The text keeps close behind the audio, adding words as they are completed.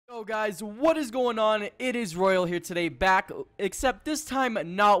Hello guys, what is going on? It is Royal here today, back, except this time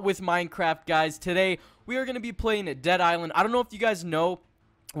not with Minecraft, guys. Today we are going to be playing Dead Island. I don't know if you guys know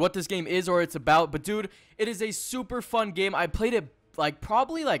what this game is or it's about, but dude, it is a super fun game. I played it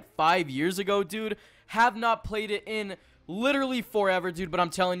probably 5 years ago, dude. Have not played it in literally forever, dude, but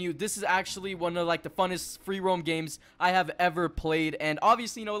I'm telling you, this is actually one of the funnest free roam games I have ever played. And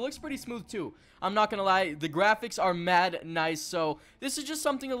obviously, it looks pretty smooth too. I'm not gonna lie, the graphics are mad nice. So this is just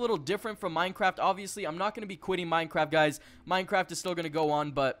something a little different from Minecraft. Obviously, I'm not gonna be quitting Minecraft, guys. Minecraft is still gonna go on,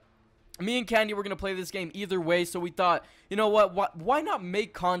 but me and Candy were gonna play this game either way. So we thought, you know what, why not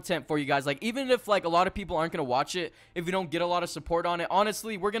make content for you guys? Even if a lot of people aren't gonna watch it, if we don't get a lot of support on it,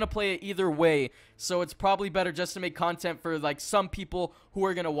 honestly, we're gonna play it either way. So it's probably better just to make content for some people who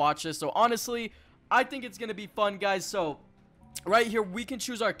are gonna watch this. So honestly, I think it's gonna be fun, guys. So right here we can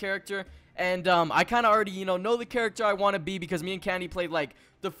choose our character. And I kind of already, know the character I want to be, because me and Candy played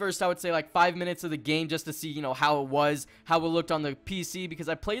the first, I would say, 5 minutes of the game just to see, how it was, how it looked on the PC, because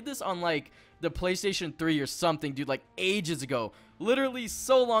I played this on the PlayStation 3 or something, dude, ages ago, literally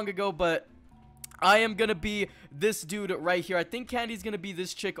so long ago. But I am gonna be this dude right here. I think Candy's gonna be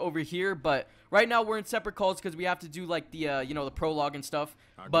this chick over here, but right now we're in separate calls because we have to do the the prologue and stuff.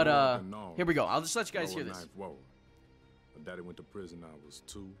 But here we go. I'll just let you guys hear this. My daddy went to prison. I was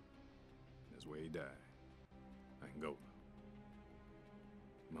 2. That's where he died. I can go.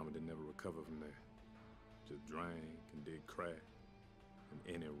 Mama didn't never recover from there. Just drank and did crack.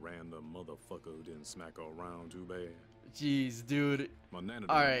 And any random motherfucker who didn't smack her around too bad. Jeez, dude. My nana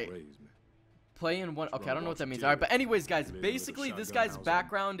didn't raise me. Playing one. Okay, I don't know what that means. All right, but anyways, guys, basically this guy's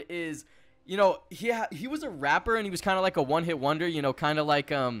background is, he was a rapper, and he was kind of like a one-hit wonder. Kind of like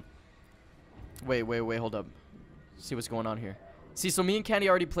Wait, hold up. See what's going on here. See, so me and Candy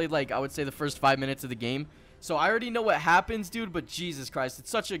already played I would say the first 5 minutes of the game. So I already know what happens, dude, but Jesus Christ, it's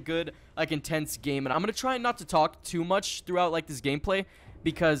such a good, intense game. And I'm going to try not to talk too much throughout, this gameplay,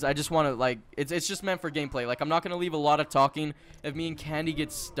 because I just want to, it's just meant for gameplay. I'm not going to leave a lot of talking. If me and Candy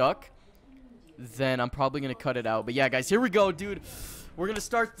get stuck, then I'm probably going to cut it out. But yeah, guys, here we go, dude. We're going to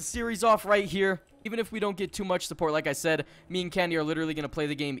start the series off right here. Even if we don't get too much support, like I said, me and Candy are literally going to play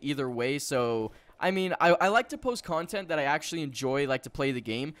the game either way. So I mean, I like to post content that I actually enjoy, to play the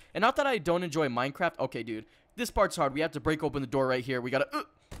game. And not that I don't enjoy Minecraft. Okay, dude, this part's hard. We have to break open the door right here. We gotta,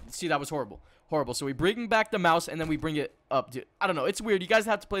 see, that was horrible. Horrible. So we bring back the mouse, and then we bring it up, dude. I don't know. It's weird. You guys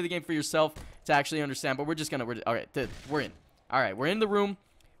have to play the game for yourself to actually understand. But we're just gonna, all right, we're in. All right, we're in the room.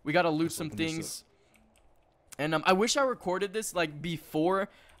 We gotta loot some things. And I wish I recorded this, before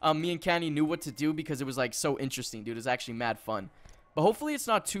me and Candy knew what to do, because it was, so interesting, dude. It was actually mad fun. But hopefully it's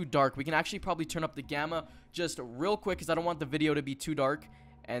not too dark. We can actually probably turn up the gamma just real quick, because I don't want the video to be too dark.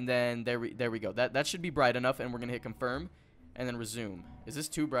 And then there we go. That should be bright enough, and we're going to hit confirm and then resume. Is this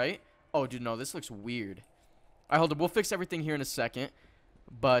too bright? Oh, dude, no, this looks weird. All right, hold up. We'll fix everything here in a second.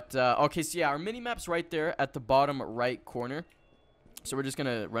 But, okay, so yeah, our mini-map's right there at the bottom right corner. So we're just going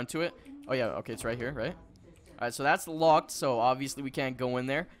to run to it. Oh, yeah, okay, it's right here, right? All right, so that's locked, so obviously we can't go in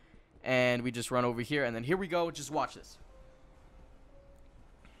there. And we just run over here, and then here we go. Just watch this.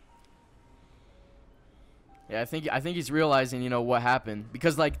 Yeah, I think he's realizing, what happened.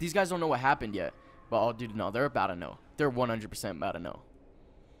 Because, these guys don't know what happened yet. But, oh, dude, no, they're about to know. They're 100% about to know.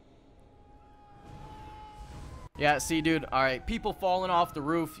 Yeah, see, dude, all right, people falling off the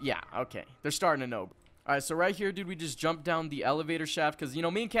roof. Yeah, okay, they're starting to know. All right, so right here, dude, we just jumped down the elevator shaft. Because,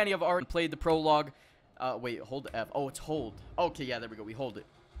 me and Candy have already played the prologue. Wait, hold F. Oh, it's hold. Okay, yeah, there we go. We hold it.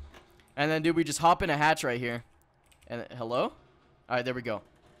 And then, dude, we just hop in a hatch right here. And, hello? All right, there we go.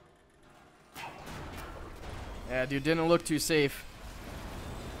 Yeah, dude, didn't look too safe.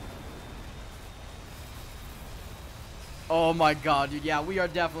 Oh my god, dude. Yeah, we are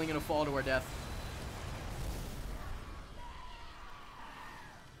definitely gonna fall to our death.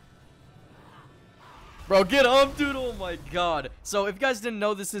 Bro, get up, dude. Oh my god. So, if you guys didn't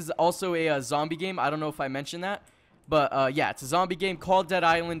know, this is also a zombie game. I don't know if I mentioned that. But, yeah, it's a zombie game called Dead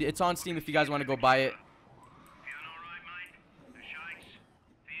Island. It's on Steam if you guys want to go buy it.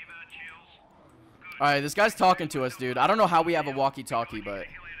 Alright, this guy's talking to us, dude. I don't know how we have a walkie-talkie, but...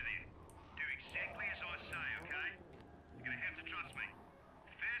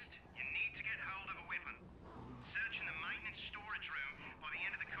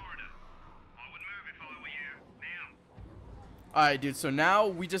 Alright, dude, so now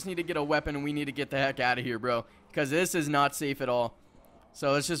we just need to get a weapon, and we need to get the heck out of here, bro. Because this is not safe at all.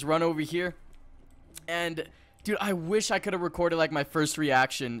 So let's just run over here. And, dude, I wish I could have recorded, my first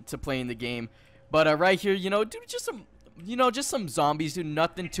reaction to playing the game. But right here, dude, just some zombies, dude,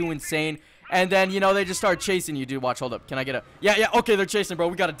 nothing too insane. And then, you know, they just start chasing you, dude. Watch, hold up. Can I get a... Yeah, yeah, okay, they're chasing, bro.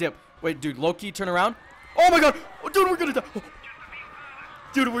 We got to dip. Wait, dude, low-key, turn around. Oh, my God. Oh, dude, we're going to die. Oh.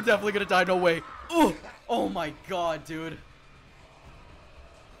 Dude, we're definitely going to die. No way. Ooh. Oh, my God, dude.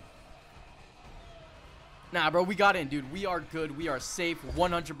 Nah, bro, we got in, dude. We are good. We are safe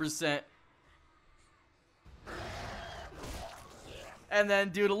 100%. And then,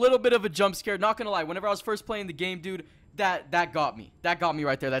 dude, a little bit of a jump scare. Not gonna lie, whenever I was first playing the game, dude, that got me. That got me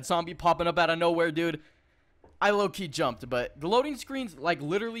right there. That zombie popping up out of nowhere, dude. I low-key jumped, but the loading screens, like,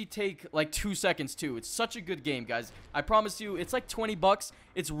 literally take, like, 2 seconds, too. It's such a good game, guys. I promise you, it's like 20 bucks.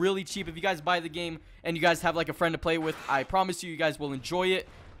 It's really cheap. If you guys buy the game and you guys have, like, a friend to play with, I promise you, you guys will enjoy it.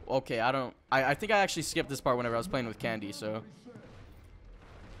 Okay, I think I actually skipped this part whenever I was playing with Candy, so...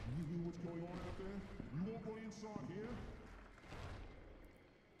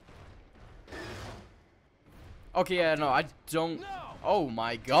 Okay, yeah, no, I don't... Oh,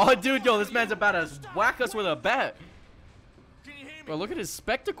 my God, dude. Yo, this man's about to whack us with a bat. Bro, look at his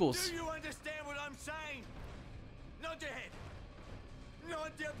spectacles. Do you understand what I'm saying? Nod your head.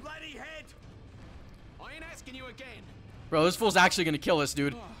 Nod your bloody head. I ain't asking you again. Bro, this fool's actually going to kill us,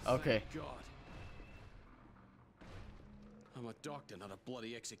 dude. Oh, okay. God. I'm a doctor, not a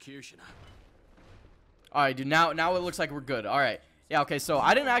bloody executioner. All right, dude. Now it looks like we're good. All right. Yeah, okay, so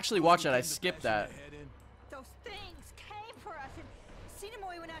I didn't actually watch it. I skipped that. Those things came for us, and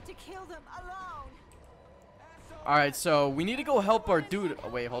Cinemoy went out to kill them alone. All right, so we need to go help our dude. Oh,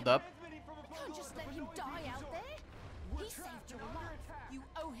 wait, hold up. You can't just let him die out there. He saved your life. You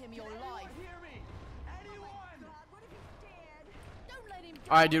owe him your life.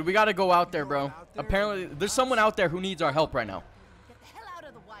 All right, dude, we got to go out there, bro. Apparently, there's someone out there who needs our help right now. Get the hell out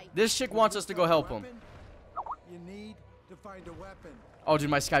of the way. This chick wants us to go help him. You need to find a weapon. Oh, dude,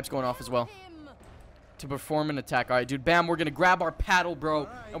 my Skype's going off as well. To perform an attack. All right, dude, bam, we're going to grab our paddle, bro,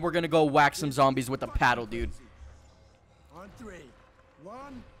 and we're going to go whack some zombies with the paddle, dude. On 3.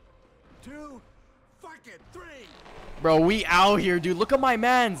 1, 2, fuck it, 3. Bro, we out here, dude. Look at my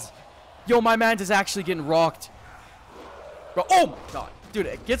mans. Yo, my mans is actually getting rocked. Bro, oh, my God. Dude,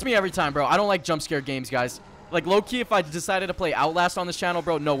 it gets me every time, bro. I don't like jump scare games, guys. Like, low-key, if I decided to play Outlast on this channel,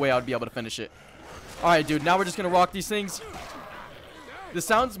 bro, no way I would be able to finish it. All right, dude, now we're just going to rock these things. The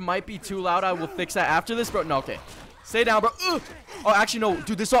sounds might be too loud. I will fix that after this, bro. No, okay. Stay down, bro. Ugh. Oh, actually, no.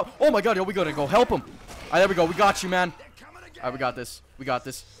 Dude, this up. Oh, my God. Yo, we got to go help him. All right, there we go. We got you, man. All right, we got this. We got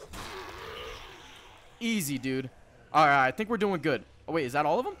this. Easy, dude. All right, I think we're doing good. Oh, wait, is that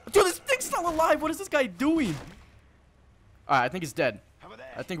all of them? Dude, this thing's still alive. What is this guy doing? All right, I think he's dead.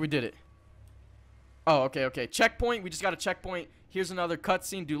 I think we did it. Oh, okay, okay. Checkpoint. We just got a checkpoint. Here's another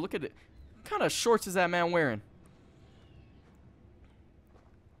cutscene. Dude, look at it. What kind of shorts is that man wearing?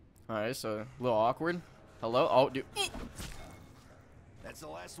 All right, so a little awkward. Hello? Oh, dude. That's the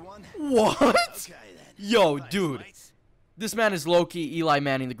last one? What? Okay, then. Yo, dude. This man is low-key Eli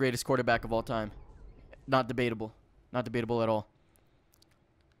Manning, the greatest quarterback of all time. Not debatable. Not debatable at all.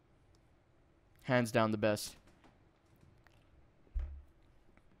 Hands down the best.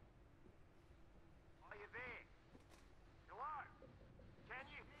 Are you there? Hello? Can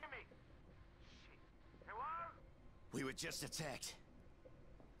you hear me? Shit. Hello? We were just attacked.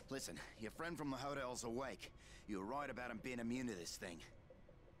 Listen, your friend from the hotel's awake. You were right about him being immune to this thing.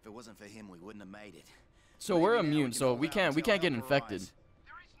 If it wasn't for him, we wouldn't have made it. So we're immune, so we can't get infected.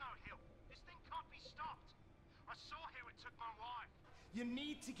 There is no help. This thing can't be stopped. I saw how it took my wife. You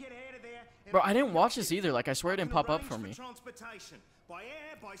need to get out of there. Bro, I didn't watch this either. Like, I swear it didn't pop up for me. Transportation by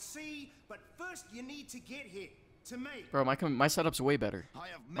air, by sea, but first you need to get here to me. Bro, my setup's way better. I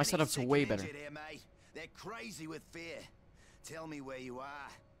have My setup's way better. Here, mate. They're crazy with fear. Tell me where you are.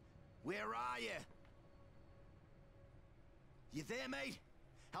 Where are you? You there, mate?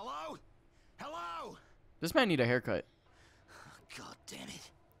 Hello? Hello? This man need a haircut. God damn it.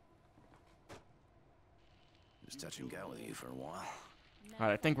 Just touch and go with you for a while. All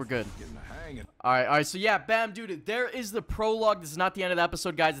right, I think we're good. Getting the hang of All right, so yeah, bam, dude, there is the prologue. This is not the end of the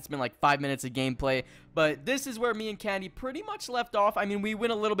episode, guys. It's been like 5 minutes of gameplay, but this is where me and Candy pretty much left off. I mean, we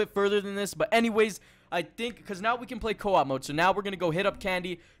went a little bit further than this, but anyways, I think, because now we can play co-op mode, so now we're going to go hit up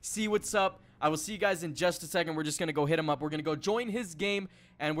Candy, see what's up. I will see you guys in just a second. We're just going to go hit him up. We're going to go join his game,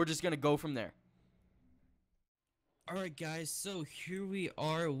 and we're just going to go from there. Alright guys, so here we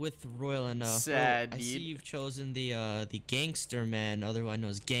are with Royal and Sad, I see dude. you've chosen the gangster man, otherwise known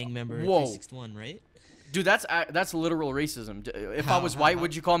as gang member Whoa. 361, right? Dude, that's literal racism. If I was How- white, how-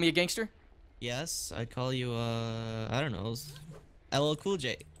 would you call me a gangster? Yes, I'd call you I don't know, LL Cool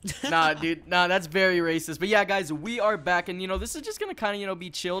J. Nah, dude, nah, that's very racist. But yeah, guys, we are back, and this is just gonna kind of be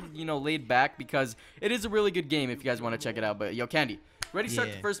chilled, laid back, because it is a really good game if you guys want to check it out. But yo, Candy, ready to start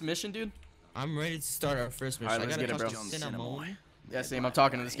the Yeah. first mission, dude? I'm ready to start our first mission. Alright, let's I get it, gotta bro. talk to Cinnamon. Yeah, same. I'm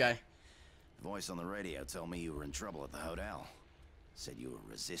talking to this guy. Voice on the radio told me you were in trouble at the hotel. Said you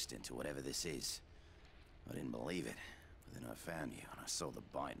were resistant to whatever this is. I didn't believe it, but then I found you and I saw the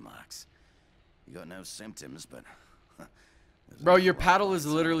bite marks. You got no symptoms, but... Bro, your paddle is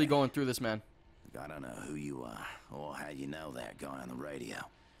literally going through this, man. I don't know who you are or how you know that guy on the radio,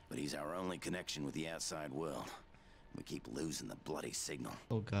 but he's our only connection with the outside world. We keep losing the bloody signal.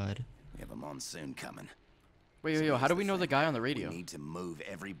 Oh God. We have a monsoon coming. Wait, yo, how do we know the guy on the radio? We need to move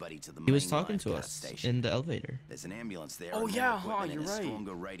everybody to the He was main talking line to gas us station. in the elevator. There's an ambulance there. Oh, and yeah, more huh, equipment you're and a right.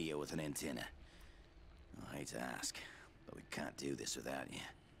 stronger radio with an antenna. I hate to ask, but we can't do this without you.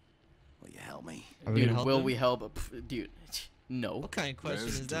 Will you help me? Are we Dude, gonna help will him? we help? Dude, no. What kind of question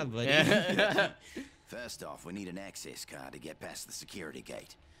is that, buddy? Yeah. First off, we need an access card to get past the security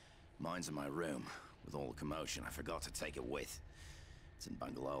gate. Mine's in my room. With all the commotion, I forgot to take it with. It's in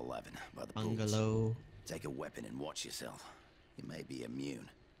Bungalow 11 by the pools. Bungalow. Take a weapon and watch yourself. You may be immune.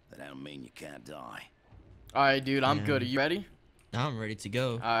 That don't mean you can't die. Alright, dude, I'm Yeah. good. Are you ready? Now I'm ready to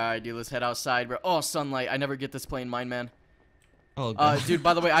go. Alright, dude, let's head outside, bro. Oh, sunlight. I never get this plane mine, man. Oh God. Dude,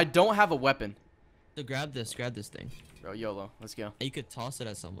 by the way, I don't have a weapon. So grab this thing. Bro, YOLO. Let's go. You could toss it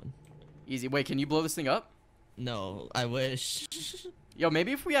at someone. Easy. Wait, can you blow this thing up? No, I wish. Yo,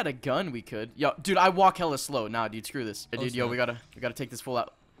 maybe if we had a gun, we could. Yo, dude, I walk hella slow. Nah, dude, screw this. Hey, Oh, dude, yo, snap. we gotta take this full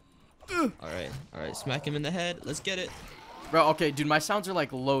out. Alright, smack him in the head. Let's get it. Bro, okay, dude, my sounds are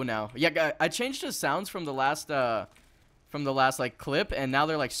like low now. Yeah, I changed the sounds from the last like clip, and now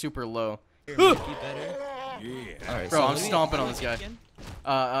they're like super low. Here, Mikey, better. Yeah. Alright, Bro, so I'm let me- stomping on what this was guy. it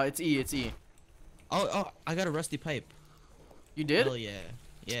again? It's E, it's E. Oh, I got a rusty pipe. You did? Hell yeah.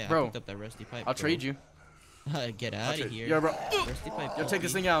 Yeah, Bro, I picked up that rusty pipe. I'll bro. trade you. Get out of here. Yo, bro. Rusty pipe. Yo, take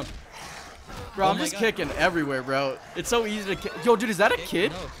this puppy. thing out. Bro, Oh I'm my just God. kicking everywhere, bro. It's so easy to Yo, dude, is that a Kick?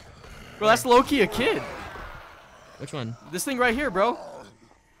 kid? No. Bro, that's low-key a kid. Which one? This thing right here, bro.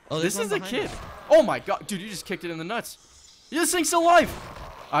 Oh, This there's is one a behind kid. us. Oh my god, dude, you just kicked it in the nuts. Yeah, this thing's still alive.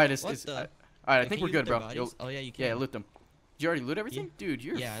 Alright, What the? alright, I Can think you we're good, loot their bro. bodies? Oh yeah, you can. Yeah, loot them. Did you already loot everything? Dude,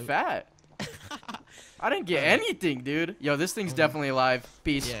 you're Yeah, I- fat. I didn't get anything, dude. Yo, this thing's definitely alive.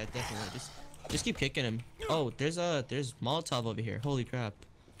 Peace. Yeah, definitely. Just keep kicking him. Oh, there's Molotov over here. Holy crap.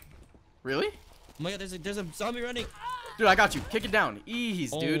 Really? Oh my God, there's a zombie running. Dude, I got you. Kick it down.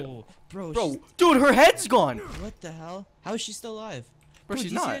 Ease, dude. Oh, bro. Bro, dude, her head's gone. What the hell? How is she still alive? Bro, do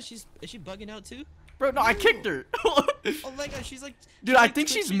she's you see not. her? Is she bugging out too? Bro, no, I kicked her. Oh my God, she's like. Dude, I think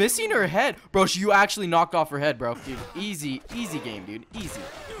she's missing her head. Bro, you actually knocked off her head, bro. Dude, easy game, dude. Easy.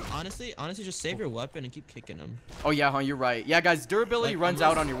 Honestly, just save your weapon and keep kicking him. Oh, yeah, huh? You're right. Yeah, guys, durability Like, runs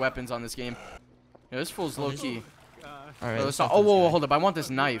unless- out on your weapons on this game. Yeah, this fool's Oh, this- low-key. All right. Bro, let's let's not- talk oh, to this whoa, guy. hold up. I want this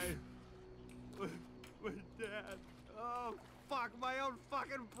knife. My dad. Oh, fuck, my own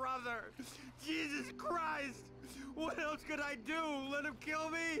fucking brother. Jesus Christ. What else could I do? Let him kill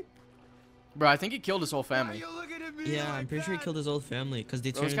me? Bro, I think he killed his whole Why are family. you looking at me Yeah, like I'm pretty sure he that? killed his old family because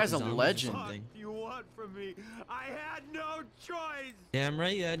they Bro, turned this guy's into a zombies or legend. What something. do you want from me? I had no choice. Damn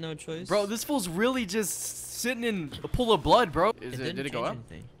right, you had no choice. Bro, this fool's really just sitting in a pool of blood, bro. Did didn't it go change up?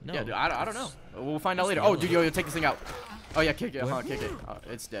 anything. No. Yeah, dude, I don't know. We'll find out It's later. Oh, yellow. dude, yo, take this thing out. Oh, yeah, kick it. What? Huh, kick it. Oh,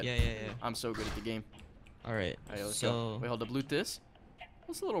 it's dead. Yeah. I'm so good at the game. All right. Alright, let's go. So, Wait, hold up. Loot this.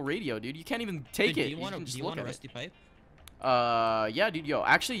 What's a little radio, dude? You can't even take dude, it. do you want can a just look at it. rusty pipe? Yeah, dude, yo.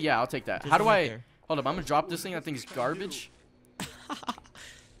 Actually, yeah, I'll take that. There's How do one right I... there. Hold up, I'm gonna drop this thing. That thing's garbage. Alright,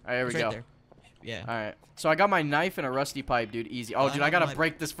 here we It's right go. there. Yeah. Alright. So I got my knife and a rusty pipe, dude. Easy. Oh, I dude, I have gotta my-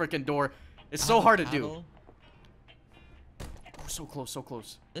 break this freaking door. It's I so have a hard to do. paddle. Oh, so close, so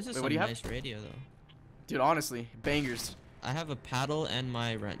close. This is Wait, some what do you have? nice radio though. Dude, honestly, bangers. I have a paddle and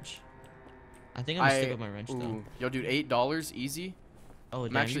my wrench. I think I'm gonna stick with my wrench though. Ooh. Yo, dude, $8 easy. Oh, I'm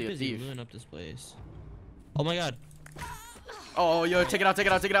damn, actually you're a busy thief. looting up this place. Oh my God. Oh, yo, take it out, take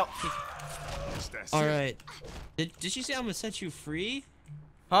it out, take it out. That's All it. right. Did she say I'm gonna set you free?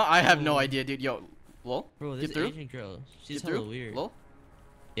 Huh? I have no Oh. idea, dude. Yo, lol. Bro, Get this through. Asian girl, she's Get hella through. weird. Lol.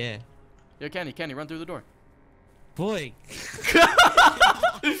 Yeah. Yo, Candy, run through the door. Boy.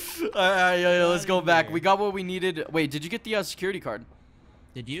 Alright, yo, let's go outta back. here. We got what we needed. Wait, did you get the security card?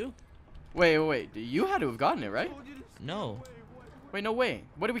 Did you? Wait. You had to have gotten it, right? No. Wait, no way.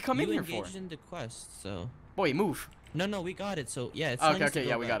 What did we come You in here for? engaged in the quest, so. Boy, move. No, we got it. So yeah, it's telling us to Okay, go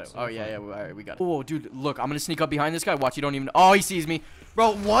yeah, we got back, it. so Oh, we're yeah, fine. alright, we got it. Oh, dude, look, I'm gonna sneak up behind this guy. Watch, you don't even. Oh, he sees me.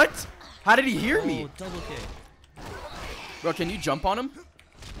 Bro, what? How did he hear me? Oh, double kick. Bro, can you jump on him?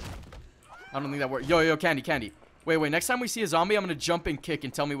 I don't think that works. Yo, Candy. Wait. Next time we see a zombie, I'm gonna jump and kick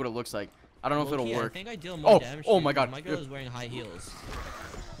and tell me what it looks like. I don't know if it'll Low-key, work. I think I deal more damage oh to my you, God. My girl is wearing high heels.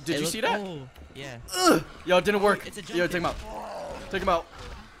 Did you see that? Oh, yeah. Yo, it didn't work. It's a jump Yo, kick. take him out. Take him out.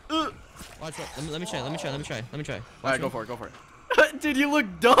 Watch what? Let me try. All right, go for it. Dude, you look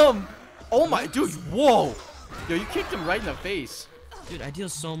dumb. Oh my, dude, whoa. Yo, you kicked him right in the face. Dude, I deal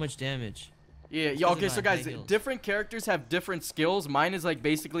so much damage. Yeah, yo, okay, so guys, different characters have different skills. Mine is like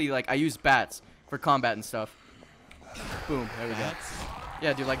basically like I use bats for combat and stuff. Boom, there we go.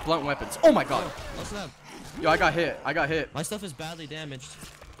 Yeah, dude, like blunt weapons. Oh my god. What's up? Yo, I got hit. My stuff is badly damaged.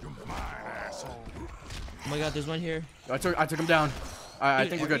 Oh my god, there's one here. Yo, I took him down. Alright, I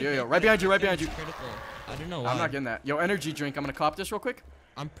think we're good. Yo, right behind you. Critical. I don't know why. I'm not getting that. Yo, energy drink. I'm gonna cop this real quick.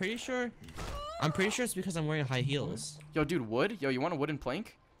 I'm pretty sure it's because I'm wearing high heels. Yo, dude, wood? Yo, you want a wooden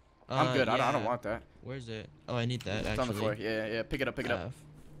plank? I'm good. Yeah. I don't want that. Where's it? Oh, I need that, actually. It's on the floor. Yeah. Pick it up.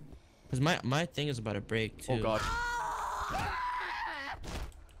 Because my thing is about to break, too. Oh, God.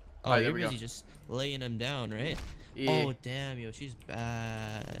 Oh, you're busy just laying him down, right? Yeah. Oh, damn, yo, she's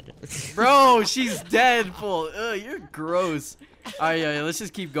bad. Bro, she's dead, fool. Ugh, you're gross. Alright, yeah, let's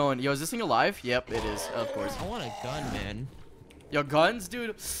just keep going. Yo, is this thing alive? Yep, it is, of course. I want a gun, man. Yo, guns,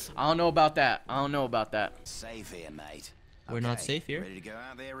 dude? I don't know about that. Safe here, mate. We're not safe here. Ready to go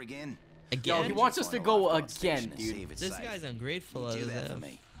out there again? Yo, he wants us to go again, dude. This guy's ungrateful as hell.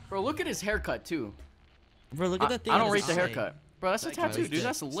 Bro, look at his haircut, too. Bro, look at that thing. I don't rate the haircut. Bro, that's a tattoo, dude.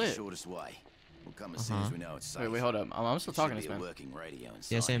 That's lit. Shortest way. We'll come as soon as we know it's safe. Wait, hold up. I'm still talking to this man. Working radio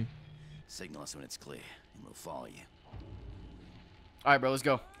inside. Yeah, same. Signal us when it's clear, and we'll follow you. All right, bro, let's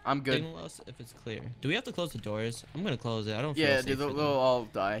go. I'm good. Signal us if it's clear. Do we have to close the doors? I'm gonna close it. I don't feel Yeah, safe dude, for they'll them. all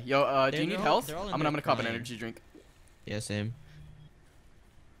die. Yo, do you need health? I'm gonna cop an prime. energy drink. Yeah, same.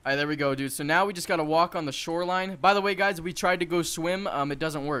 All right, there we go, dude. So now we just gotta walk on the shoreline. By the way, guys, we tried to go swim. It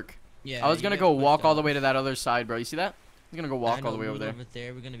doesn't work. Yeah. I was gonna go walk all the way to that other side, bro. You see that? I'm gonna go walk all the way over there.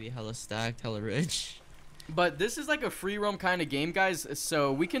 We're gonna be hella stacked, hella rich. But this is like a free roam kind of game, guys.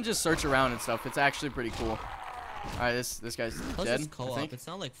 So we can just search around and stuff. It's actually pretty cool. All right, this guy's Plus dead. it's co-op. It's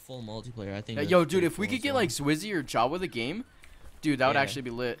not like full multiplayer. I think. Yeah, yo, dude, if we could get like Swizzy or Jawa the game, dude, that would actually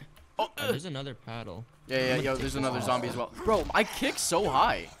be lit. Oh, there's another paddle. Yeah, yo, there's another zombie as well. Bro, I kick so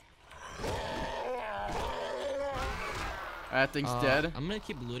high. That thing's dead. I'm gonna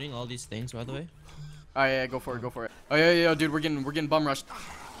keep looting all these things, by the way. All right, yeah, go for it. Oh yeah, dude, we're getting bum rushed.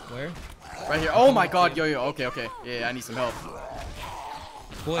 Where? Right here. Oh my God, yo, okay. Yeah, I need some help.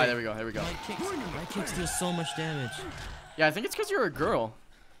 Boy, Alright, there we go. My kicks do so much damage. Yeah, I think it's because you're a girl.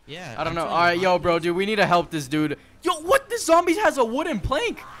 Yeah. I don't know. Alright, yo, bro, dude, we need to help this dude. Yo, what? This zombie has a wooden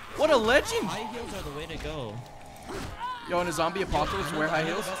plank. What a legend. High heels are the way to go. Yo, in a zombie apocalypse, wear high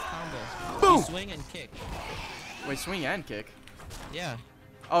heels. Boom. Boom. Swing and kick. Wait, swing and kick? Yeah.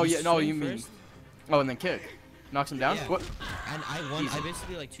 Oh, yeah, no, you first. mean... Oh, and then kick. Knocks him down? Yeah. What? And I won. Easy. I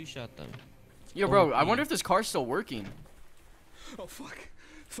basically like two-shot them. Yo, bro, I wonder if this car's still working. Oh, fuck.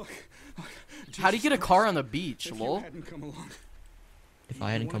 How do you get a car on the beach, If lol? you hadn't come along. If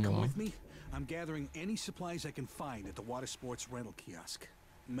I hadn't come along. with me? I'm gathering any supplies I can find at the water sports rental kiosk.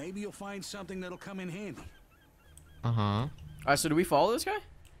 Maybe you'll find something that'll come in handy. Uh-huh. Alright, so do we follow this guy?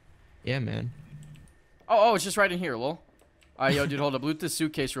 Yeah, man. Oh, it's just right in here, lol. Alright, yo, dude, hold up. Loot this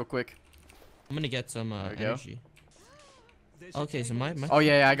suitcase real quick. I'm gonna get some we go. energy. Okay, so my Oh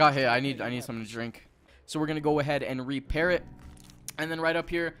yeah, I got hit. I need something to drink. So we're gonna go ahead and repair it, and then right up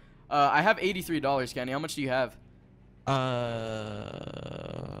here, I have $83. Kenny, how much do you have?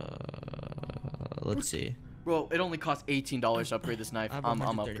 Let's see. Bro, it only costs $18 to upgrade this knife. I'm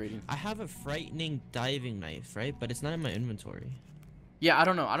upgrading. I have a frightening diving knife, right? But it's not in my inventory. Yeah, I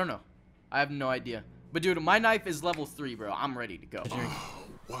don't know. I have no idea. But dude, my knife is level 3, bro. I'm ready to go.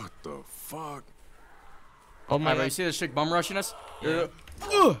 What the fuck? Oh my God. You see this chick bum rushing us? Yeah.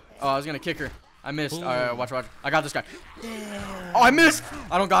 Oh, I was gonna kick her. I missed. All right, watch. I got this guy. Oh, I missed.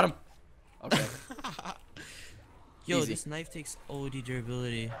 I don't got him. Okay. Yo, Easy. this knife takes OD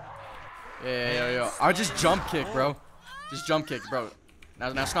durability. Yeah. I just jump kick, bro. Just jump kick, bro.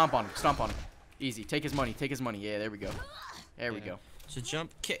 Now stomp on him. Easy. Take his money. Yeah, there we go. There we go. So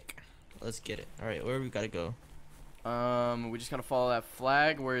jump kick. Let's get it. All right, where we gotta go? We just gotta follow that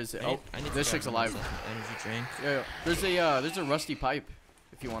flag. Where is it? Oh, this chick's alive. Energy drink. Yeah. There's a rusty pipe.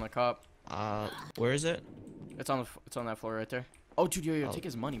 If you want to cop. Where is it? It's on that floor right there. Oh, dude, yo, take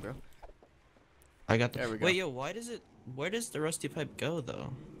his money, bro. I got the. There we go. Wait, yo, where does the rusty pipe go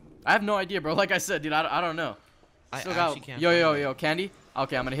though? I have no idea, bro. Like I said, dude, I don't know. Still got. Yo, candy.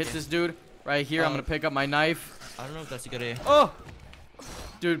 Okay, I'm gonna hit this dude right here. I'm gonna pick up my knife. I don't know if that's a good idea. Oh,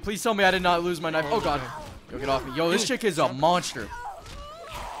 dude, please tell me I did not lose my knife. Oh God. Yo, get off me. Yo, this chick is a monster.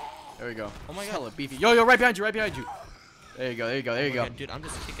 There we go. Oh my God. Hella beefy. Yo, right behind you. There you go. Dude, I'm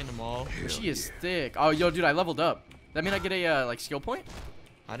just kicking them all. She is thick. Oh, yo, dude, I leveled up. That mean I get a like skill point?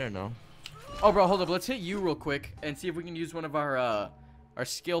 I don't know. Oh, bro, hold up. Let's hit you real quick and see if we can use one of our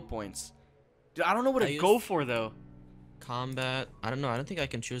skill points. Dude, I don't know what to go for though. Combat. I don't know. I don't think I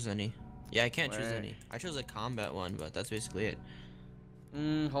can choose any. Yeah, I can't choose Wait. any. I chose a combat one, but that's basically it.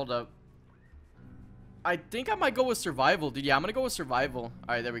 Hold up. I think I might go with survival, dude. Yeah, I'm gonna go with survival.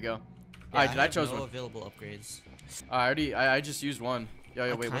 All right, there we go. Yeah, All right, dude, I chose no one. available upgrades. I just used one.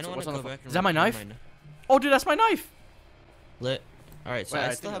 Yo, wait, kinda what's wanna on the go back Is and that my repair knife? Oh, dude, that's my knife. Lit. All right, so Wait, I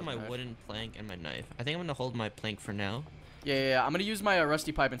I still think have that's my my knife. wooden plank and my knife. I think I'm gonna hold my plank for now. Yeah. I'm gonna use my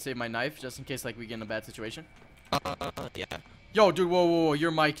rusty pipe and save my knife just in case like we get in a bad situation. Yeah. Yo, dude, whoa,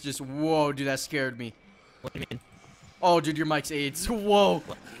 your mic just, whoa, dude, that scared me. What do you mean? Oh, dude, your mic's AIDS. Whoa.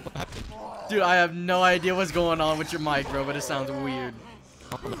 What happened? Dude, I have no idea what's going on with your mic, bro, but it sounds weird.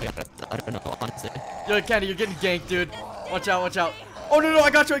 Oh my god, I don't know, honestly. Yo, Candy, you're getting ganked, dude. Watch out. Oh, no, I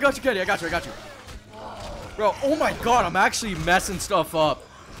got you, Candy. I got you. Bro, oh my god, I'm actually messing stuff up.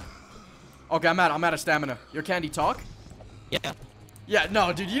 Okay, I'm out of stamina. Your Candy, talk? Yeah. Yeah,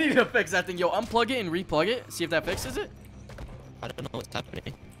 no, dude, you need to fix that thing. Yo, unplug it and replug it. See if that fixes it. I don't know what's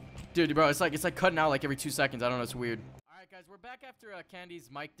happening. Dude, bro, it's like cutting out like every 2 seconds. I don't know, it's weird. All right, guys, we're back after Candy's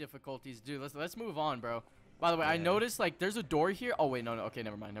mic difficulties. Dude, let's move on, bro. By the way, I noticed like there's a door here. Oh wait, no. Okay,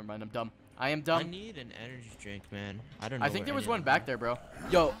 never mind. I'm dumb. I am dumb. I need an energy drink, man. I don't know. I think there was one back there, bro.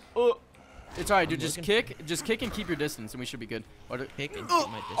 Yo, it's alright, dude. Just kick and keep your distance, and we should be good. Kick and keep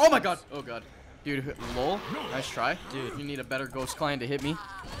my distance. Oh my god. Oh god. Dude, lol. Nice try. Dude, you need a better ghost client to hit me.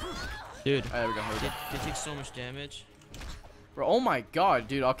 Dude. There we go. It takes so much damage. Bro, oh my god,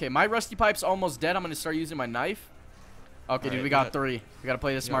 dude. Okay, my rusty pipe's almost dead. I'm gonna start using my knife. Okay, dude, we got 3. We gotta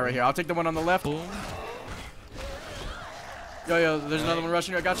play this smart right here. I'll take the one on the left. Boom. Yo, there's another one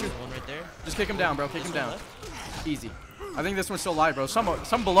rushing. I got you. There's one right there. Just kick him down, bro. Kick him down. Easy. I think this one's still alive, bro.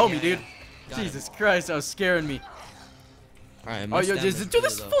 Some below me, dude. Jesus Christ, that was scaring me. Alright, oh, yo, dude,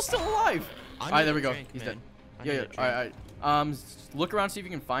 this fool's still alive. Alright, there we go. He's dead. Yeah. Alright. Look around, see if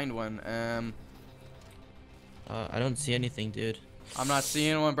you can find one. I don't see anything, dude. I'm not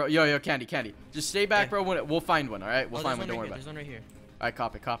seeing one, bro. Yo, Candy. Just stay back, bro. We'll find one, alright? We'll find one. Don't worry about it. There's one right here. Alright,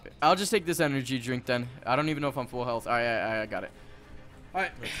 cop it. I'll just take this energy drink then. I don't even know if I'm full health. Alright, I got it.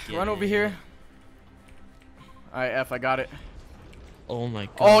 Alright, run over here. Alright, I got it. Oh my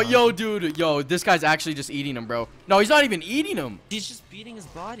god. Oh, yo, dude. Yo, this guy's actually just eating him, bro. No, he's not even eating him. He's just beating his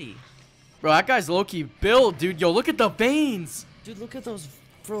body. Bro, that guy's low-key built, dude. Yo, look at the veins. Dude, look at those.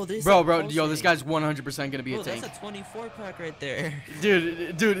 Bro, yo, this guy's 100% gonna be a tank. That's a 24 pack right there.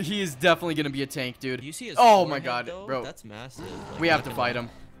 Dude, he is definitely gonna be a tank, dude. You see his oh my forehead, god, though? bro. That's massive. Like, we have to fight him.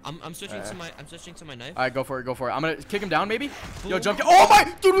 I'm switching to my knife. All right, go for it. I'm gonna kick him down, maybe. Yo, jump. Oh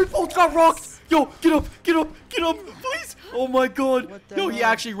my, dude, we both got rocked. Yo, get up, please. Oh my god. Yo, he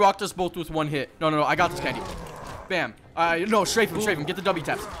actually rocked us both with one hit. No, I got this, Candy. Bam. No, strafe him. Get the W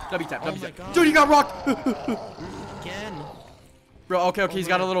taps. W tap. Dude, he got rocked. Again. Bro, okay, he's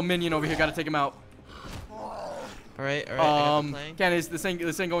got a little minion over here. Gotta take him out. All right. Candy, this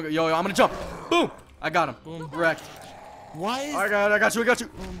thing going. Yo, I'm gonna jump. Boom. I got him. Boom. Wrecked. Why is... I got you.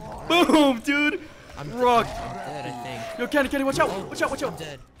 Boom, dude. I'm rocked. I'm dead, I think. Yo, Candy, watch out. Watch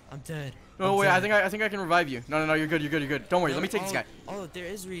out. I'm dead. No, wait, I think I can revive you. No, you're good. Don't worry, let me take this guy. Oh, there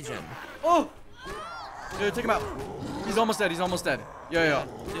is regen. Oh! Yeah, take him out. He's almost dead. Yeah.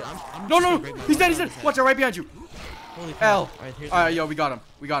 Dude, I'm no, he's dead. Watch out, right behind you. Holy crap. L. Alright, yo, we got him.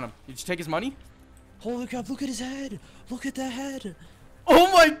 Did you take his money? Holy crap, look at his head. Look at that head.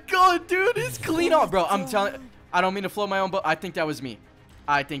 Oh my god, dude, it's clean off, bro. I'm telling you, I don't mean to float my own boat. I think that was me,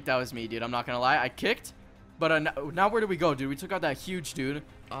 dude. I'm not gonna lie. I kicked, but now where do we go, dude? We took out that huge dude.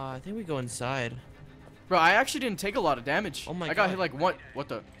 I think we go inside. Bro, I actually didn't take a lot of damage. Oh my god. I got hit like what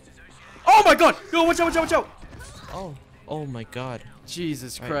the? Oh my god! Yo, watch out! Oh my god.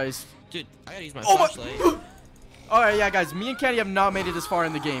 Jesus Christ. Dude, I gotta use my flashlight. Alright, yeah, guys. Me and Candy have not made it this far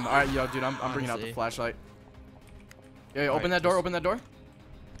in the game. Alright, yo, dude, I'm bringing out the flashlight. Yeah, open that door.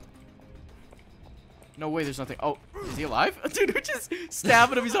 No way, there's nothing. Oh, is he alive? Dude, we're just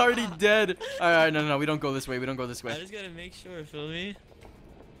stabbing him. He's already dead. Alright, no, we don't go this way. I just gotta make sure, feel me?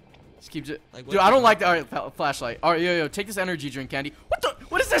 Just keeps it. Dude, I don't like that. Alright, flashlight. Alright, yo, take this energy drink, Candy.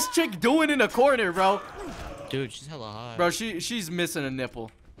 What is this chick doing in a corner, bro? Dude, she's hella hot. Bro, she's missing a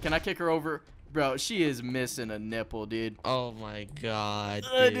nipple. Can I kick her over? Bro, she is missing a nipple, dude. Oh my god,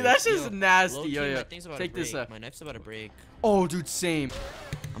 dude, that's just nasty. Yo. Take this. My knife's about to break. Oh, dude, same.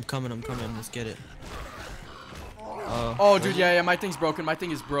 I'm coming. Let's get it. Oh, dude, yeah, my thing's broken. My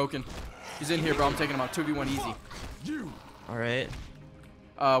thing is broken. He's in here, bro. I'm taking him out. 2v1 easy. All right.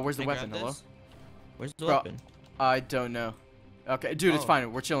 Where's the weapon? Hello? Where's the weapon? I don't know. Okay, dude, it's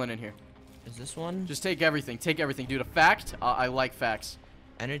fine. We're chilling in here. Is this one? Just take everything. Dude, a fact. I like facts.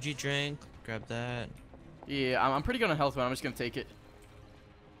 Energy drink. Grab that. Yeah, I'm pretty good on health, but I'm just gonna take it.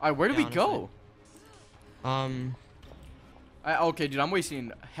 Alright, where do we go? Okay, dude, I'm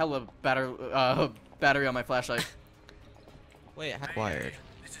wasting hella battery on my flashlight. Wait, acquired.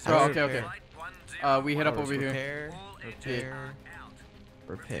 Bro, okay. We hit up over here.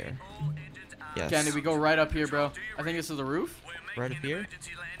 Repair. Yes. Candy, we go right up here, bro. I think this is the roof. Right up here?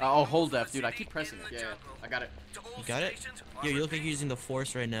 Oh, hold F, dude. I keep pressing it. Yeah, I got it. You got it? Yo, you look like you're using the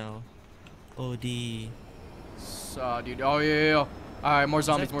force right now. OD. Dude. Oh, yeah. All right, more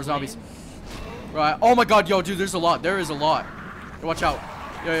zombies, Right. Oh, my God. Yo, dude, there's a lot. There is a lot. Yo, watch out.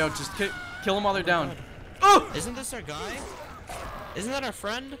 Yo, just kill them while they're down. Oh! Isn't this our guy? Isn't that our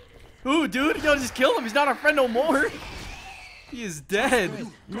friend? Ooh, dude. Yo, just kill him. He's not our friend no more. He is dead.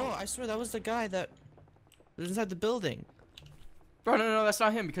 No, I swear that was the guy that was inside the building. Bro, no, that's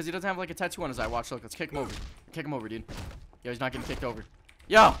not him because he doesn't have like a tattoo on his eye. Watch, look, let's kick him over. Kick him over, dude. Yo, he's not getting kicked over.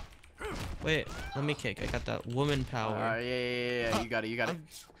 Yo! Wait, let me kick. I got that woman power. Alright, yeah. You got it.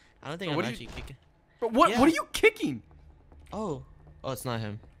 I don't think I'm actually kicking. Bro, what are you kicking? Oh, it's not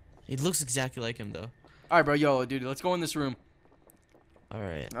him. He looks exactly like him though. Alright, bro, yo, dude, let's go in this room.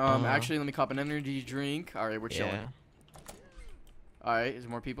 Alright. Actually, let me cop an energy drink. Alright, we're chilling. Yeah. Alright, is there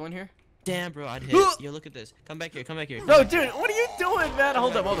more people in here? Damn, bro, I'd hit. Yo, look at this. Come back here. No, dude, what are you doing, man?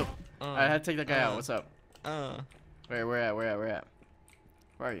 Hold up. I had to take that guy out. What's up? Where at? Where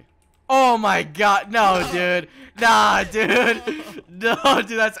are you? Oh my God, no, dude. Nah, dude. No,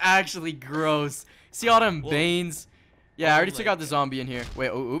 dude, that's actually gross. See all them veins? Yeah, I already took out the zombie in here. Wait,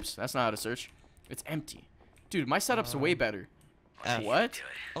 oops, that's not how to search. It's empty. Dude, my setup's way better. What?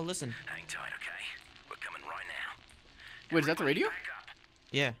 Oh, listen. Hang tight, okay? We're coming right now. Wait, is that the radio?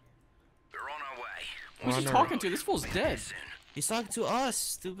 Yeah. We're on our way. Who's he talking to? This fool's dead. He's talking to us,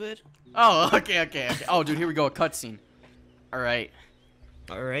 stupid. Oh, okay. Oh, dude, here we go. A cutscene. Alright.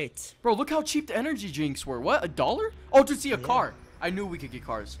 Bro, look how cheap the energy drinks were. What? $1? Oh, dude, see a car. I knew we could get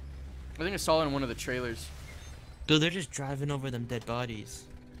cars. I think I saw it in one of the trailers. Dude, they're just driving over them dead bodies.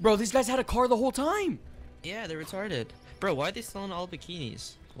 Bro, these guys had a car the whole time. Yeah, they're retarded. Bro, why are they selling all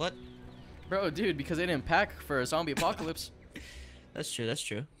bikinis? What? Bro, dude, because they didn't pack for a zombie apocalypse. That's true.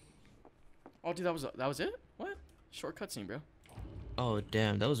 Oh, dude, that was it? What? Short cutscene, bro. Oh,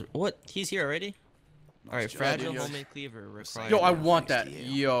 damn, that was what? He's here already? Alright, fragile homemade cleaver required. Yo, I want that.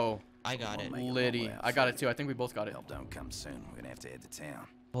 Yo. I got it. Liddy. I got it too. I think we both got it. Help don't come soon. We're gonna have to head to town.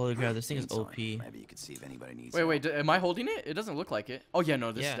 Holy crap, this thing is OP. Maybe you could see if anybody needs Wait, am I holding it? It doesn't look like it. Oh, yeah,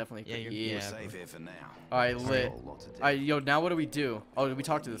 no, this is definitely. Yeah, you're safe here for now. Alright, lit. Alright, yo, now what do we do? Oh, did we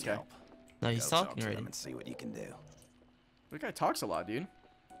talk to this guy? No, he's talking already. And see what you can do. This guy talks a lot, dude.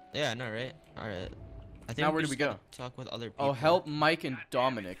 Yeah, I know, right? Alright. I think now where do we go? Talk with other people. Oh, help Mike and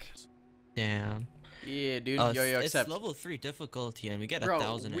Dominic. Damn. Yeah, dude. Yo, accept. It's level 3 difficulty, and we get Bro,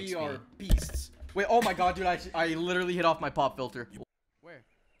 1,000 XP. we are beasts. Wait, oh my God, dude! I literally hit off my pop filter. Where?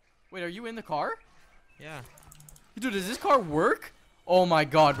 Wait, are you in the car? Yeah. Dude, does this car work? Oh my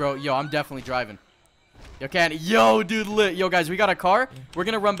God, bro. Yo, I'm definitely driving. Yo, Candy. Yo, dude, lit. Yo, guys, we got a car. We're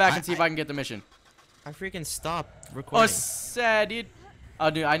gonna run back and see if I can get the mission. I freaking stopped recording. Oh, sad, dude.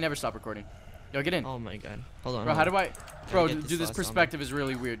 Oh, dude, I never stop recording. Yo, get in. Oh my God. Hold on. Bro, how do I? Bro, dude, this last perspective is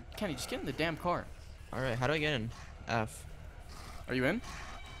really weird. Kenny, just get in the damn car. Alright, how do I get in? F. Are you in?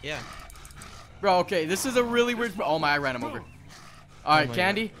 Yeah. Bro, okay, this is a really weird. Oh my, I ran him over. All right,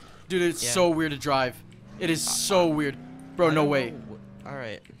 Candy. God. Dude, it's so weird to drive. It is so weird. Bro, no way.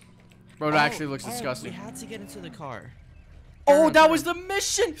 Alright. Bro, it actually looks disgusting. We had to get into the car. Oh, that was the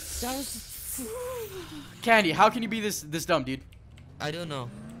mission. That was. Candy, how can you be this dumb, dude? I don't know.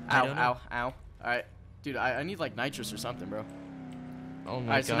 Ow. All right, dude, I need like nitrous or something, bro. Oh my God. All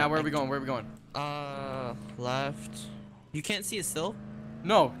right, so now where are we going? Left. You can't see it still?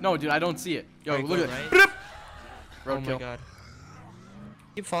 No, dude, I don't see it. Yo, Right, look at right. it. Oh my God.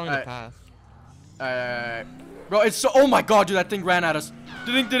 Keep following the path. Alright. Bro, it's so. Oh my God, dude, that thing ran at us.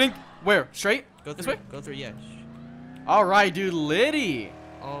 Ding. Where? Straight? Go through. This way? Go through. Yeah. All right, dude, Liddy.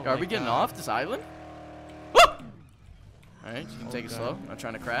 Oh Yo, are we getting off this island? Alright, you can take it slow. Not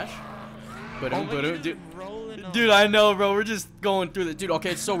trying to crash. Dude, I know, bro. We're just going through the. Dude,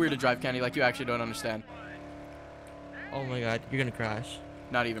 okay, it's so weird to drive, Candy. Like, you actually don't understand. Oh my God, you're gonna crash.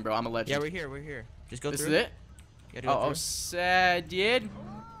 Not even, bro. I'm a legend. Yeah, we're here. Just go this through. This is it? You gotta go through. Sad, dude.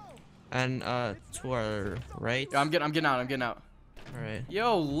 And to our right. Yo, I'm getting out. All right.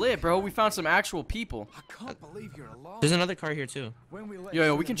 Yo, lit, bro. We found some actual people. I can't believe you're alone. There's another car here too.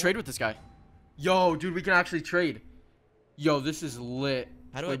 Yo, we can trade with this guy. Yo, dude, we can actually trade. Yo, this is lit.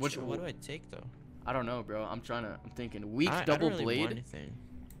 How do what do I take though? I don't know, bro. I'm thinking. Weak I double don't really blade. Want anything.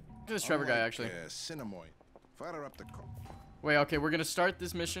 Look at this Trevor guy, actually. Cinnamon. Fire up the car. Wait, okay, we're gonna start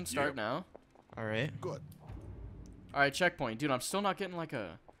this mission. Start now. All right. Good. All right, checkpoint, dude. I'm still not getting like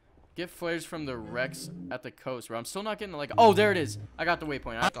a Get flares from the wrecks at the coast, bro. I'm still not getting like. Oh, there it is. I got the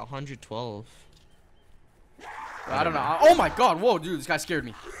waypoint. Like 112. I don't know. Oh my god. Whoa, dude. This guy scared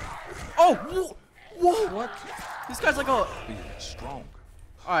me. Oh, whoa. What? This guy's like a. Being strong.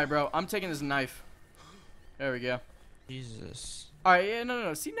 All right, bro. I'm taking this knife. There we go. Jesus. All right. Yeah.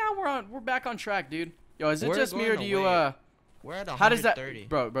 No. See, now we're back on track, dude. Yo, is it We're just me or going do you away. We're at 130. How does that,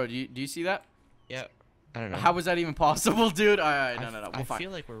 bro? Do you see that? Yeah. I don't know. How was that even possible, dude? All right. No. We'll I fine.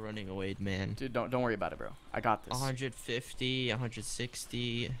 feel like we're running away, man. Dude, don't worry about it, bro. I got this. 150,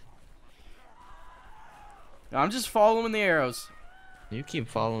 160. I'm just following the arrows. You keep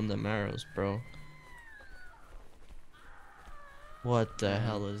following them arrows, bro. What the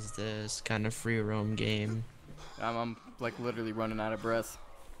hell is this kind of free roam game? I'm like literally running out of breath.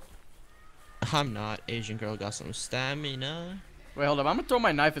 I'm not. Asian girl got some stamina. Wait, hold up. I'm gonna throw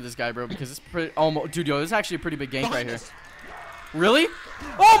my knife at this guy, bro, because it's pretty. Almost, dude, yo, this is actually a pretty big gank right here. Really?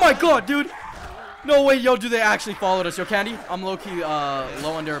 Oh my god, dude! No way, yo, do they actually followed us? Yo, Candy, I'm low key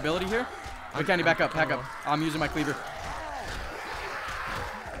low on durability here. Wait, Candy, back up, back up. I'm using my cleaver.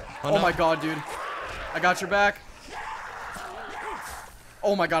 Oh my god, dude. I got your back.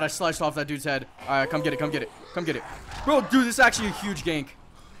 Oh my god, I sliced off that dude's head. Alright, come get it, come get it, come get it. Bro, dude, this is actually a huge gank.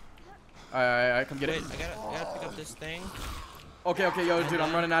 Alright, come get it. Wait, I gotta pick up this thing. Okay, yo, dude,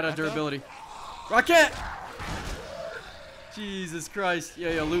 I'm running out of durability. I can't! Jesus Christ.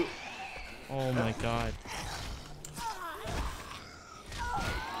 Yo, loot. Oh my god.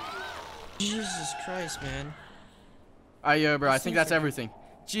 Jesus Christ, man. Alright, yo, bro, I think that's everything.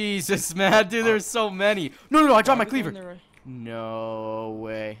 Jesus, man, dude, there's so many. No, I dropped my cleaver. No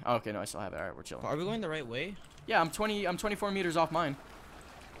way. Okay, no, I still have it. Alright, we're chilling. Are we going the right way? Yeah, I'm 24 meters off mine.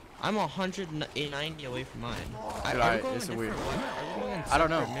 I'm 190 away from mine. It's a weird. I don't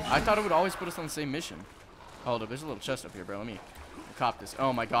know. I thought it would always put us on the same mission. Hold up, there's a little chest up here, bro. Let me cop this.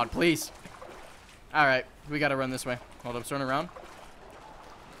 Oh my god, please. Alright, we gotta run this way. Hold up, turn around.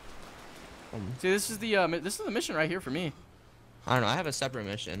 See, this is the mission right here for me. I don't know. I have a separate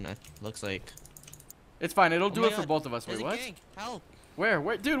mission. It looks like. It's fine. It'll do my it for God. both of us. Wait, There's a what? gank. Help!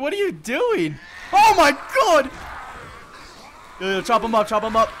 Where? Dude, what are you doing? Oh my god! Yo, chop him up, chop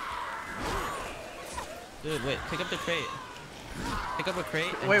him up. Dude, wait. Pick up the crate. Pick up a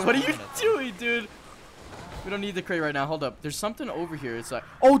crate. and Wait, just what are put you it on that doing, dude? We don't need the crate right now. Hold up. There's something over here. It's like,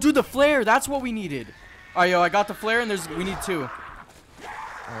 oh, dude, the flare. That's what we needed. All right, yo, I got the flare, and we need 2.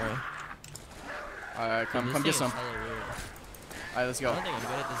 Alright. All right, come get some. All right, let's I go. don't think I'm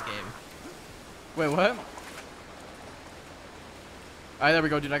good at this game. Wait, what? All right, there we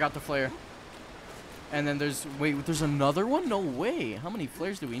go, dude. I got the flare. And then there's another one? No way. How many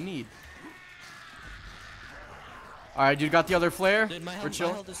flares do we need? All right, dude, got the other flare. Dude, my We're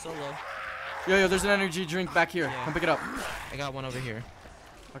chilling. health is so low. Yo, there's an energy drink back here. Yeah. Come pick it up. I got one over here.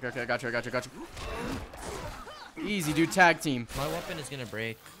 Okay, I got you. Easy, dude. Tag team. My weapon is gonna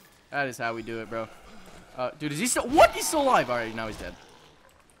break. That is how we do it, bro. Dude, is he still? What? He's still alive. All right, now he's dead.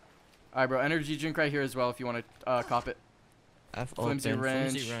 All right, bro. Energy drink right here as well if you want to cop it. Flimsy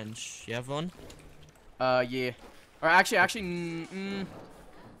wrench. Flimsy wrench. You have one? Yeah. Or actually,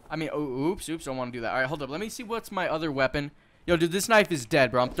 I mean, oops. Don't want to do that. All right, hold up. Let me see what's my other weapon. Yo, dude, this knife is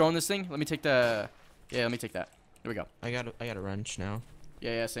dead, bro. I'm throwing this thing. Let me take the. Yeah, let me take that. There we go. I got a wrench now.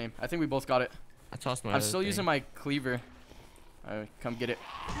 Yeah, same. I think we both got it. I tossed my. I'm still using my cleaver. All right, come get it.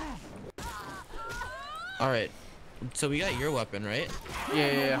 All right. So we got your weapon, right?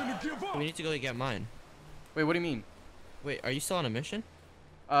 Yeah. We need to go get mine. Wait, what do you mean? Wait, are you still on a mission?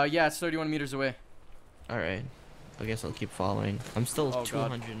 Yeah, it's 31 meters away. All right. I guess I'll keep following. I'm still Oh, God.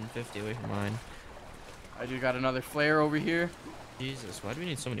 250 away from mine. I do got another flare over here. Jesus, why do we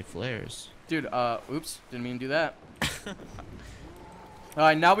need so many flares? Dude, oops. Didn't mean to do that.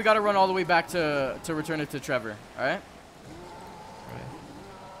 Alright, now we gotta run all the way back to return it to Trevor. Alright? Right.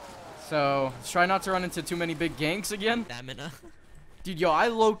 So, let's try not to run into too many big ganks again. Stamina. Dude, yo, I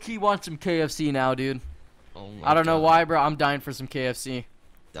low-key want some KFC now, dude. Oh my I don't know God. why, bro. I'm dying for some KFC.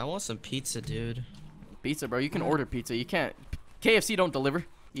 I want some pizza, dude. Pizza, bro. You can order pizza. You can't. KFC don't deliver.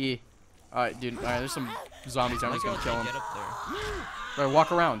 Yeah. Alright, dude. Alright, there's some zombies. I'm just gonna kill them. Get up Alright,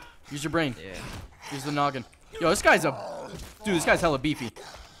 walk around. Use your brain. there. Yeah. Use the noggin. Yo, this guy's Dude, this guy's hella beefy.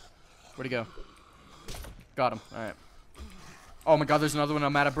 Where'd he go? Got him. Alright. Oh my god, there's another one.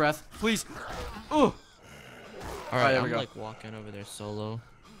 I'm out of breath. Please. Ooh. Alright, there we I'm go. like walking over there solo.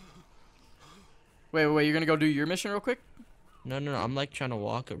 Wait. You're gonna go do your mission real quick? No. I'm like trying to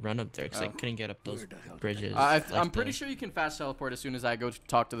run up there because I couldn't get up those bridges. I'm pretty sure you can fast teleport as soon as I go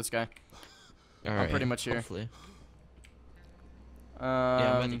talk to this guy. I'm pretty much here. Hopefully.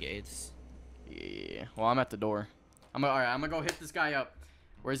 Yeah, I'm at the gates. Yeah. Well, I'm at the door. Alright, I'm gonna go hit this guy up.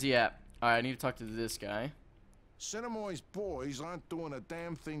 Where's he at? All right, I need to talk to this guy. Cinemoy's boys aren't doing a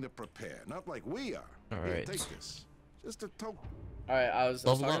damn thing to prepare. Not like we are. All Here, right. take this. Just a token. All right, I was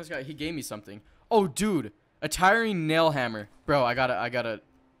talking to this guy. He gave me something. Oh, dude, a tiring nail hammer, bro. I gotta.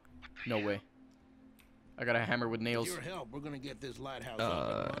 No way. I got a hammer with nails. With your help, we're gonna get this lighthouse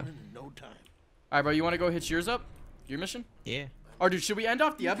up and running in no time. All right, bro. You want to go hit yours up? Your mission? Yeah. Oh, dude, should we end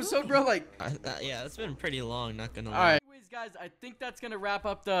off the episode, bro? Like. Yeah, it's been pretty long. Not gonna lie. All right. Anyways, guys, I think that's gonna wrap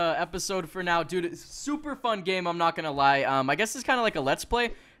up the episode for now, dude. It's a super fun game. I'm not gonna lie. I guess it's kind of like a let's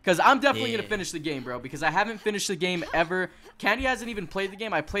play. Because I'm definitely going to finish the game, bro. Because I haven't finished the game ever. Candy hasn't even played the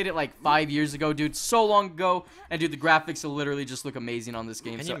game. I played it like 5 years ago, dude. So long ago. And, dude, the graphics will literally just look amazing on this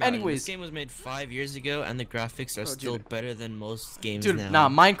game. So, anyways. This game was made 5 years ago, and the graphics are still better than most games dude, now. Nah,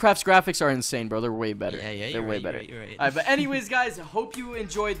 Minecraft's graphics are insane, bro. They're way better. Yeah, They're way better. You're right. All right, but anyways, guys, hope you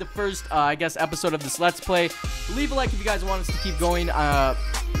enjoyed the first, I guess, episode of this Let's Play. Leave a like if you guys want us to keep going.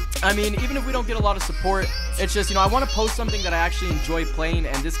 I mean, even if we don't get a lot of support, it's just, you know, I want to post something that I actually enjoy playing,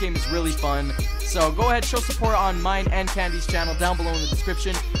 and this game is really fun. So go ahead, show support on mine and Candy's channel down below in the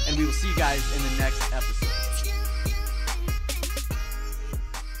description, and we will see you guys in the next episode.